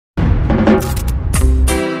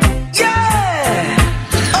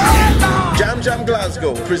Jam Jam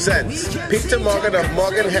Glasgow presents Peetah Morgan of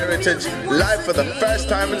Morgan Heritage live for the first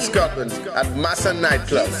time in Scotland at MASSA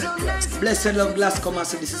nightclub. Blessed love Glasgow,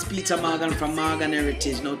 MASSA. This is Peetah Morgan from Morgan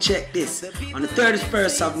Heritage. Now check this. On the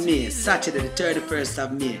 31st of May, Saturday the 31st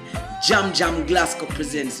of May, Jam Jam Glasgow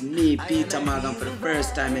presents me, Peetah Morgan, for the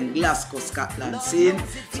first time in Glasgow, Scotland. Scene.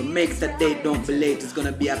 So make the date, don't be late. It's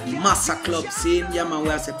gonna be at MASSA Club. Scene. Yeah man, we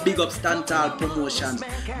have a big up Stantal Promotions,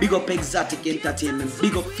 big up Exotic Entertainment,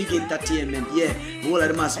 big up Fig Entertainment. Yeah, all of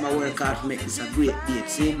the MASSA work hard to make this a great date.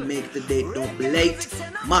 See, make the date, don't be late.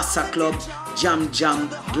 MASSA Club, Jam Jam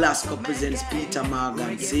Glasgow presents Peetah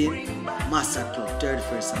Morgan. See, MASSA Club,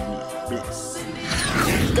 31st of May. Bless.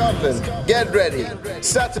 Scotland, get ready.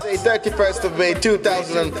 Saturday, 31st of May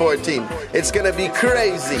 2014. It's gonna be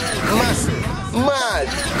crazy, massive, mad.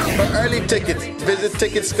 For early tickets, visit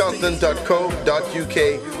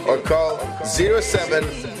ticketscotland.co.uk or call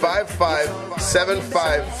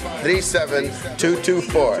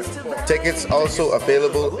 07557537 Tickets also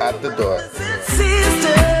available at the door.